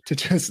discipline to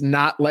just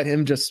not let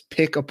him just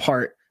pick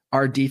apart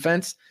our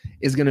defense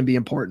is going to be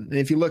important. And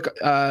if you look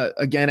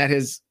again at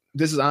this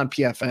is on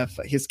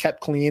PFF, his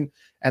kept clean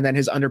and then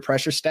his under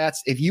pressure stats.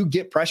 If you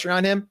get pressure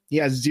on him, he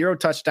has 0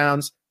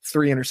 touchdowns,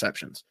 3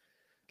 interceptions.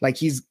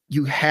 Like, you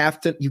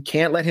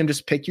can't let him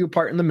just pick you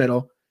apart in the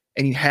middle,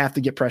 and you have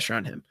to get pressure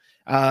on him.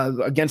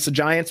 Against the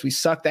Giants, we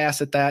sucked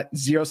ass at that.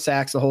 0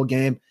 sacks the whole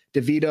game.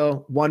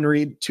 DeVito, 1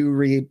 read, 2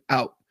 read,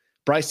 out.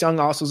 Bryce Young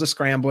also is a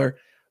scrambler,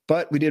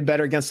 but we did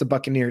better against the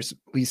Buccaneers.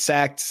 We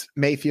sacked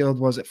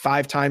Mayfield,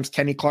 5 times?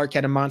 Kenny Clark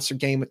had a monster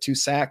game with 2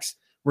 sacks.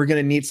 We're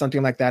going to need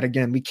something like that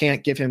again. We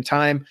can't give him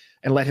time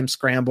and let him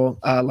scramble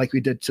like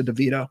we did to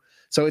DeVito.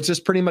 So it's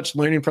just pretty much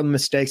learning from the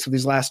mistakes of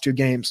these last 2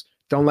 games.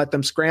 Don't let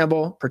them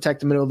scramble, protect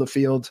the middle of the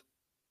field.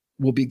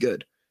 We'll be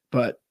good,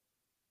 but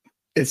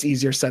it's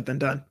easier said than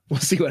done. We'll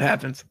see what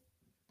happens.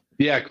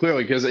 Yeah,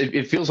 clearly, because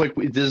it feels like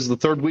this is the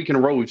 3rd week in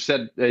a row we've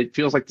said it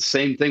feels like the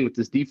same thing with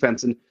this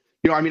defense. And,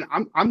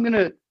 I'm going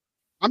to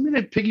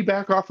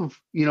piggyback off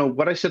of,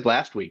 what I said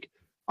last week.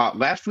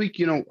 Last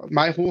week,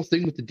 my whole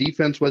thing with the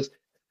defense was,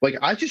 like,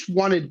 I just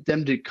wanted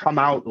them to come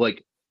out,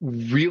 like,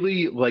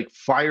 really, like,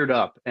 fired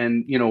up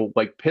and,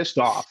 like, pissed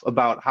off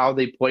about how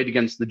they played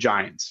against the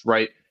Giants,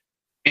 right?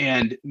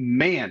 And,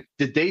 man,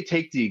 did they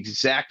take the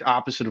exact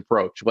opposite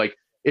approach. Like,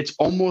 it's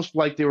almost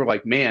like they were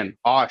like, man,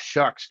 aw,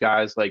 shucks,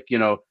 guys. Like,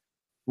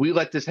 we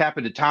let this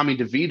happen to Tommy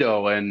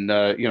DeVito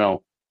and,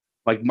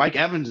 like, Mike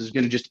Evans is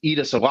going to just eat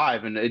us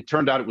alive. And it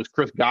turned out it was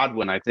Chris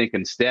Godwin, I think,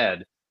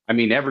 instead. I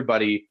mean,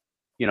 everybody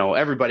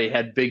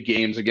had big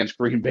games against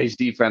Green Bay's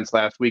defense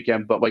last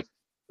weekend, but like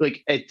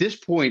at this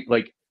point,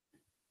 like,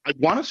 I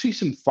want to see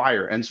some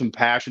fire and some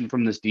passion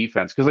from this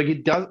defense. Cause like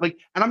it does, like,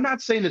 and I'm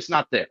not saying it's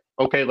not there.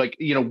 Okay. Like,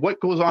 what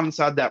goes on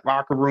inside that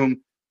locker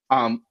room,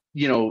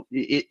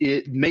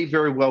 it may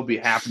very well be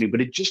happening,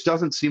 but it just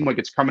doesn't seem like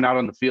it's coming out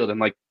on the field.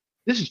 And like,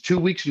 this is 2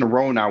 weeks in a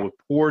row now with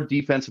poor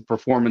defensive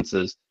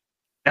performances,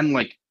 and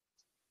like,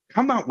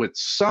 come out with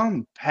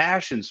some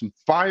passion, some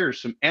fire,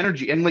 some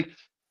energy. And like,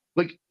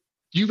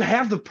 you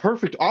have the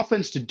perfect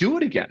offense to do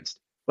it against.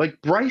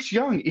 Like, Bryce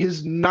Young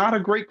is not a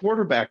great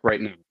quarterback right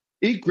now.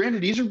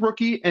 Granted, he's a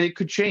rookie and it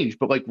could change,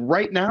 but like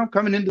right now,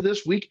 coming into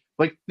this week,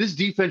 like, this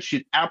defense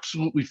should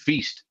absolutely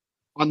feast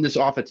on this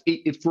offense.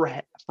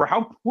 For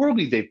how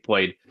poorly they've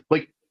played,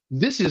 like,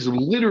 this is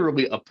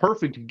literally a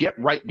perfect get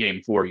right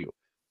game for you.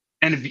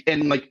 And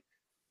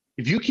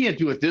if you can't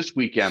do it this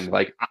weekend,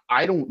 like,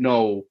 I don't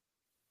know,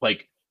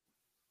 like,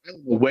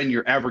 when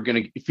you're ever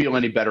going to feel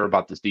any better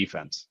about this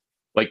defense.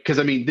 Like, because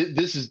I mean,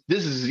 this is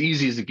as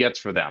easy as it gets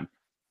for them.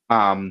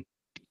 And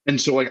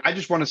so, like, I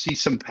just want to see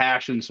some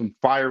passion, some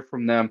fire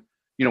from them.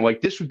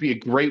 Like, this would be a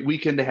great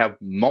weekend to have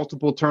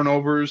multiple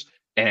turnovers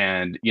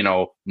and,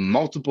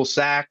 multiple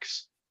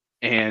sacks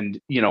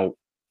and,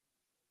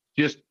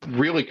 just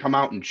really come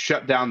out and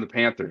shut down the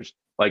Panthers.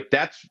 Like,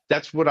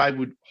 that's what I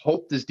would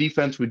hope this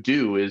defense would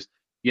do is,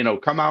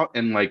 come out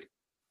and, like,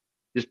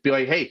 just be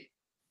like, hey,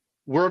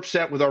 we're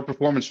upset with our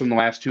performance from the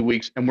last 2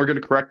 weeks, and we're going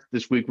to correct it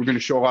this week. We're going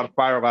to show a lot of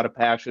fire, a lot of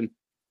passion.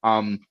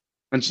 And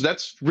so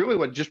that's really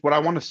what I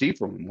want to see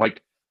from them.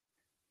 Like,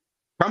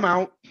 come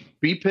out,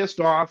 be pissed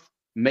off,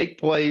 make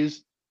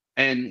plays,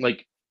 and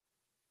like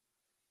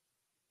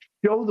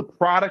show the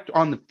product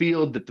on the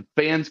field that the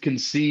fans can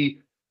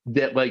see,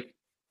 that like,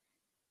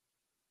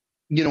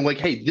 like,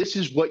 hey, this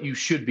is what you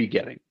should be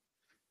getting.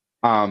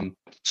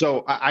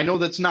 So I know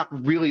that's not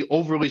really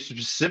overly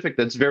specific.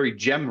 That's very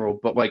general,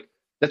 but like,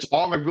 that's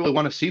all I really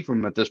want to see from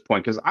him at this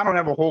point, because I don't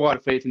have a whole lot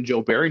of faith in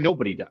Joe Barry.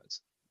 Nobody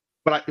does.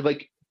 But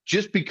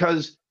just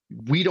because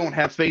we don't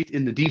have faith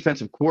in the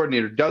defensive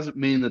coordinator doesn't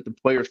mean that the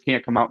players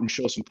can't come out and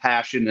show some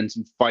passion and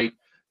some fight,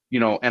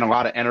 and a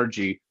lot of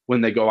energy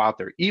when they go out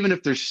there. Even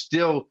if they're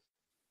still,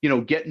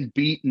 getting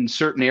beat in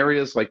certain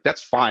areas, like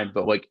that's fine.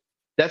 But like,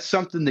 that's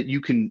something that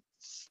you can,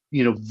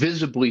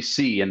 visibly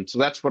see. And so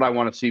that's what I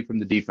want to see from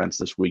the defense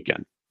this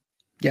weekend.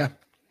 Yeah,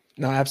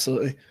 no,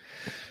 absolutely.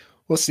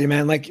 We'll see,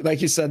 man.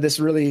 Like you said, this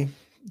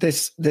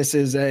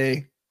is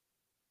a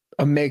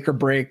make or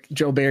break.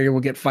 Joe Barry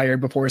will get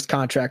fired before his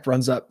contract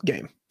runs up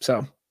game.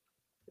 So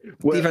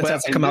defense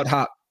has to come out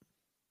hot.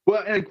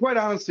 Well, and quite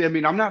honestly, I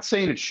mean, I'm not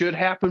saying it should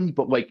happen,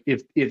 but like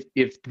if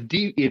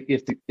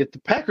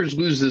the Packers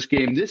lose this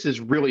game, this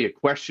is really a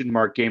question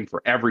mark game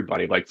for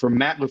everybody. Like from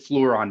Matt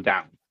LaFleur on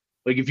down.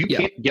 Like if you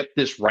can't get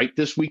this right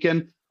this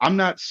weekend, I'm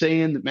not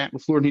saying that Matt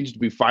LaFleur needs to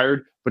be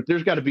fired, but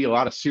there's got to be a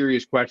lot of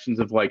serious questions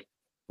of like,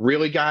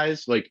 really,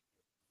 guys, like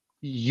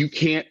you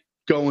can't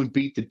go and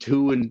beat the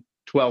 2-12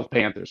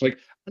 Panthers. Like,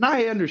 and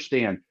I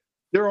understand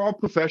they're all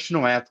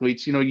professional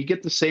athletes. You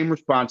get the same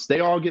response. They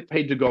all get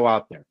paid to go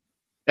out there.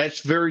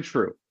 That's very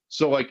true.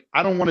 So like,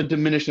 I don't want to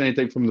diminish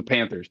anything from the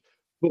Panthers,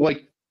 but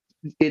like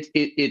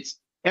it's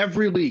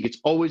every league. It's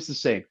always the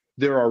same.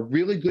 There are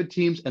really good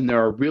teams and there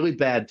are really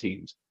bad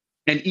teams.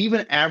 And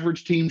even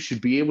average teams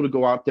should be able to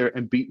go out there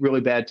and beat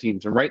really bad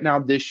teams. And right now,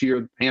 this year,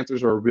 the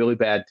Panthers are a really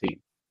bad team.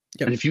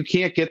 Yep. And if you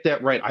can't get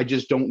that right, I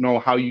just don't know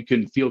how you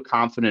can feel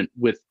confident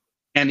with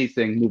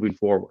anything moving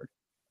forward.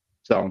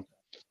 So,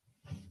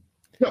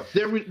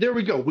 there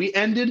we go. We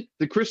ended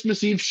the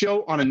Christmas Eve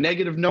show on a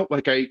negative note,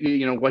 like I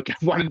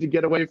wanted to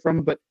get away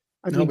from. But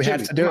we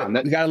have to do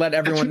it. We got to let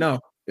everyone know.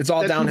 It's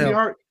all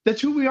downhill.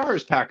 That's who we are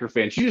as Packer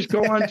fans. You just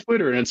go on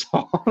Twitter and it's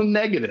all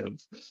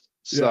negative.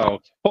 So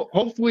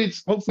hopefully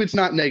it's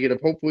not negative.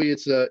 Hopefully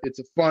it's a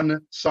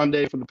fun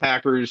Sunday for the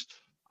Packers.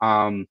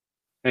 Hopefully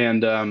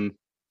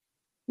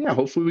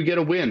we get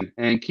a win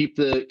and keep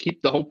the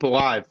hope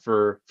alive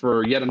for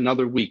yet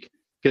another week.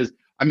 Because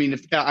I mean,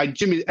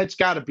 Jimmy, it's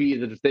got to be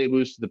that if they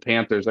lose to the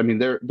Panthers, I mean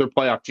their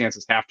playoff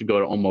chances have to go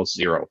to almost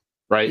zero,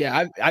 right?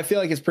 Yeah, I feel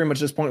like it's pretty much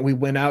this point we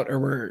win out or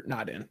we're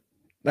not in.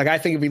 Like I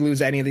think if we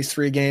lose any of these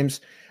 3 games,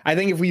 I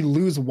think if we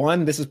lose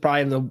one, this is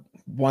probably the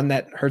one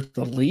that hurts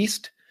the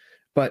least.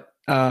 But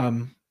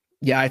I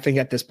think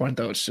at this point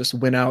though, it's just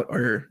win out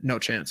or no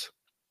chance.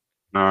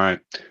 All right.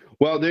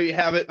 Well, there you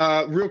have it.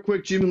 Real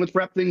quick, Jimmy, let's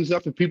wrap things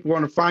up. If people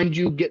want to find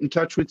you, get in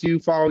touch with you,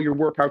 follow your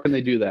work, how can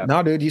they do that?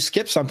 No, dude, you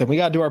skipped something. We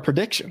got to do our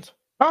predictions.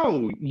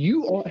 Oh,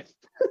 you are.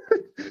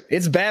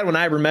 It's bad when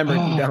I remember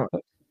and you don't.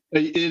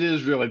 It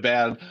is really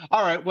bad.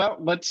 All right. Well,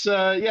 let's do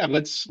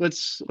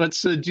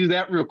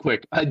that real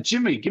quick.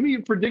 Jimmy, give me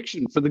your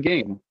prediction for the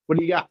game. What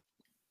do you got?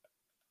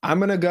 I'm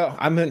going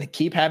to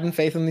keep having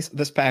faith in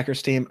this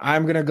Packers team.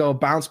 I'm going to go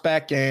bounce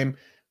back game.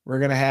 We're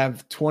going to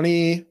have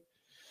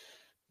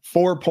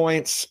 24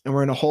 points and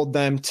we're going to hold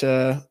them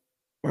to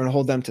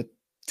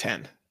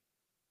 10.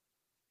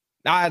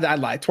 I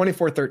lied.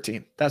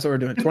 24-13. That's what we're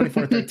doing.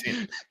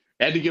 24-13.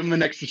 Had to give them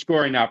an extra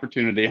scoring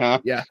opportunity, huh?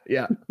 Yeah.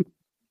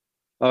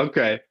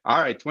 Okay.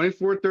 All right.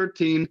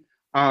 24-13.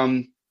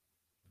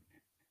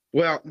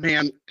 Well,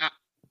 man,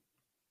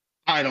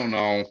 I don't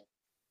know.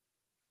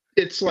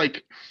 It's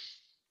like,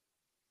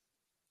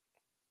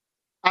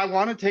 I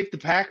want to take the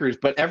Packers,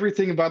 but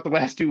everything about the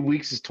last 2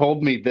 weeks has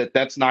told me that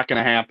that's not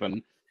going to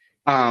happen.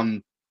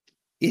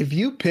 If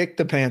you pick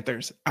the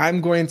Panthers,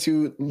 I'm going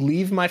to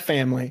leave my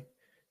family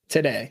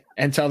today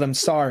and tell them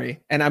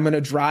sorry, and I'm going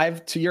to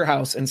drive to your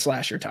house and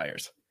slash your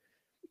tires.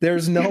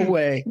 There's no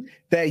way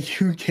that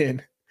you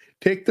can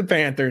pick the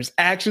Panthers.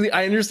 Actually,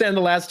 I understand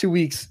the last 2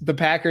 weeks the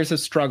Packers have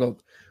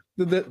struggled.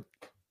 The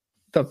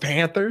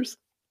Panthers?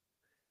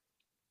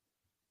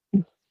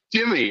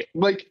 Jimmy,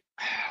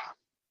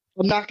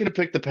 I'm not going to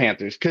pick the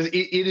Panthers because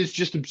it is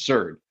just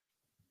absurd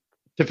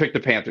to pick the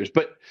Panthers.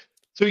 But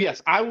so,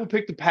 yes, I will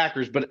pick the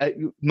Packers. But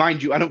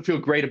mind you, I don't feel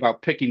great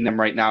about picking them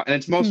right now. And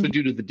it's mostly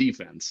due to the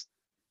defense.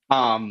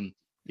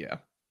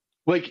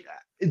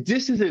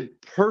 This is a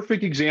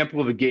perfect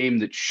example of a game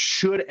that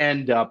should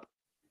end up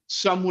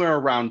somewhere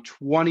around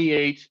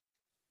 28-10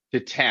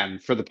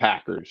 for the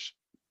Packers.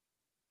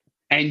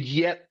 And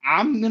yet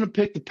I'm going to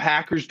pick the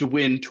Packers to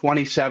win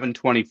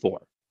 27-24.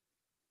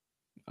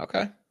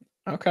 Okay.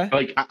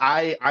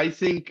 I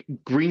think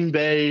Green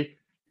Bay,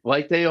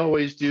 like they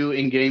always do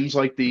in games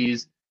like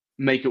these,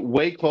 make it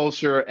way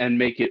closer and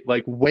make it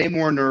way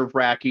more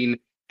nerve-wracking.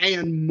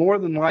 And more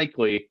than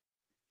likely,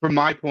 from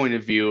my point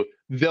of view,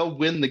 they'll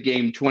win the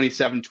game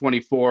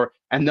 27-24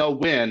 and they'll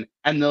win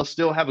and they'll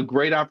still have a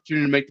great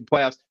opportunity to make the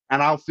playoffs.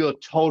 And I'll feel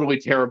totally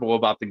terrible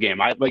about the game.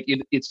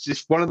 It's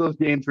just one of those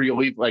games where you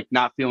leave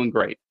not feeling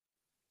great.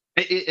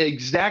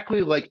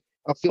 Exactly like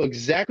I'll feel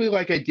exactly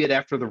like I did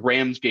after the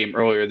Rams game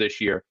earlier this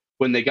year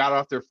when they got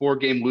off their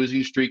 4-game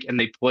losing streak and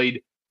they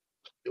played,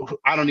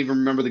 I don't even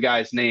remember the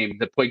guy's name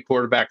that played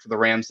quarterback for the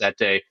Rams that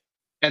day.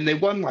 And they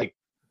won like,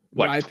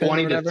 what,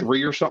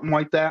 20-3 or something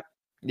like that?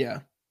 Yeah.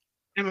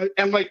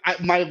 And like,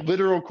 my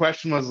literal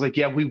question was like,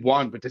 yeah, we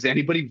won, but does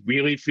anybody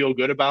really feel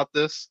good about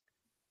this?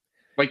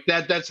 Like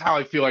that's how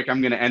I feel like I'm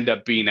going to end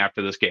up being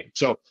after this game.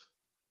 So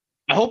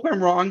I hope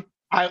I'm wrong.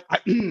 I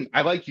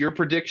like your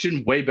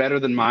prediction way better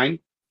than mine.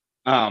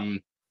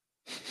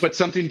 But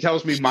something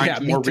tells me mine's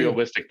more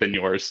realistic than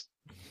yours.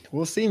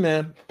 We'll see,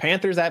 man.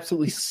 Panthers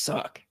absolutely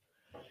suck.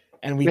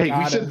 And we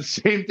said the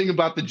same thing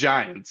about the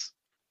Giants.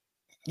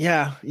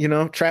 Yeah,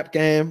 trap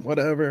game,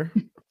 whatever.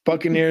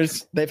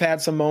 Buccaneers, they've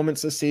had some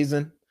moments this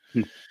season.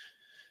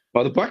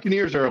 Well, the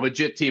Buccaneers are a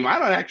legit team. I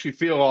don't actually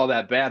feel all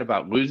that bad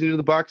about losing to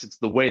the Bucs. It's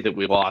the way that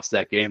we lost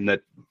that game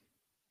that.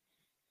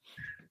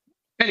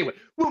 Anyway,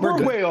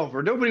 we're way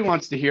over. Nobody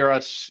wants to hear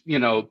us,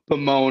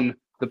 bemoan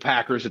the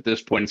Packers at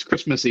this point. It's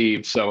Christmas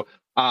Eve, so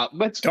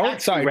let's.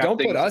 Don't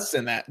put us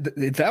in that.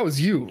 That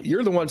was you.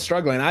 You're the one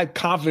struggling. I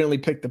confidently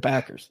picked the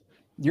Packers.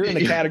 You're in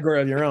the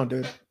category of your own,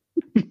 dude.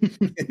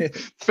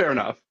 Fair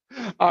enough.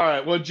 All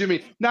right. Well,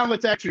 Jimmy, now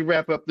let's actually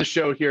wrap up the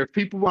show here. If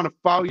people want to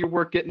follow your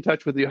work, get in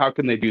touch with you, how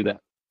can they do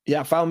that?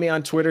 Yeah, follow me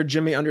on Twitter,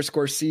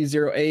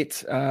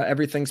 Jimmy_C08.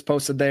 Everything's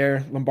posted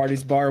there.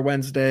 Lombardi's Bar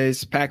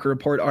Wednesdays, Packer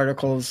Report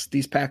articles,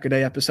 these Packer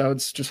Day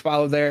episodes. Just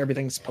follow there.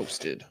 Everything's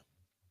posted.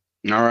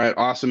 All right,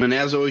 awesome. And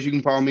as always, you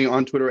can follow me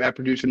on Twitter at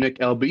producer Nick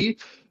LB.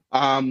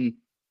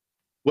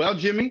 Well,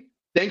 Jimmy,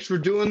 thanks for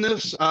doing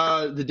this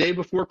the day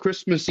before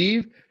Christmas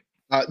Eve.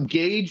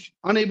 Gage,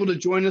 unable to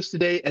join us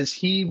today as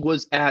he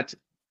was at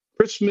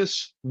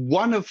Christmas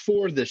 1 of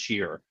 4 this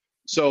year.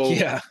 So,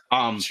 yeah,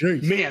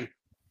 man,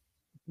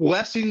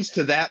 blessings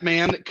to that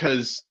man.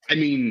 Because I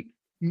don't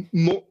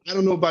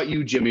know about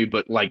you, Jimmy,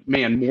 but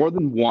more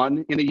than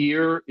 1 in a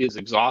year is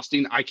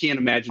exhausting. I can't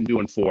imagine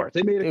doing 4.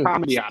 They made a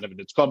comedy out of it.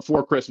 It's called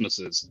 4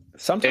 Christmases.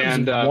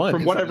 Sometimes,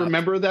 from what I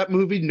remember of that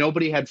movie,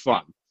 nobody had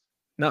fun.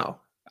 No.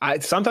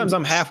 Sometimes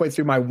I'm halfway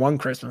through my 1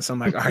 Christmas. I'm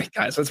like, all right,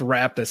 guys, let's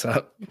wrap this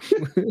up.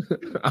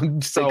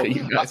 I'm sick of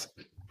you guys.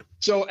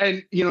 So,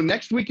 and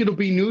next week it'll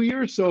be New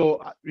Year.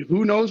 So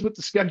who knows what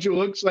the schedule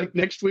looks like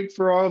next week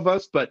for all of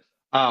us, but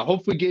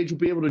hopefully Gage will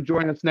be able to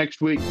join us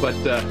next week. But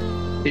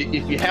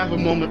if you have a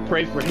moment,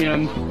 pray for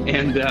him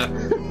and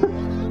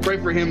pray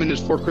for him and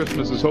his 4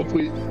 Christmases.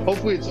 Hopefully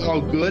it's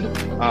all good.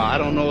 I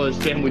don't know his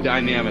family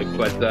dynamic,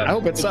 but I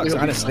hope it sucks,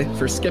 honestly,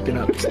 for skipping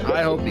up.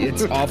 I hope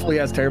it's awfully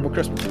has terrible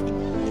Christmas.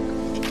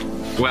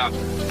 Well,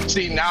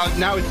 see, now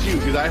it's you,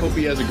 because I hope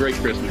he has a great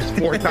Christmas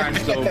 4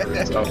 times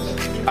over. So,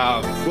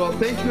 well,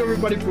 thank you,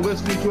 everybody, for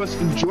listening to us.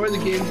 Enjoy the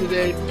game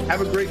today. Have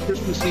a great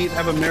Christmas Eve.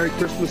 Have a Merry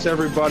Christmas,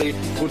 everybody.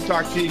 We'll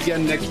talk to you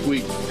again next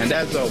week. And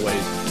as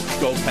always,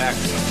 go Pack.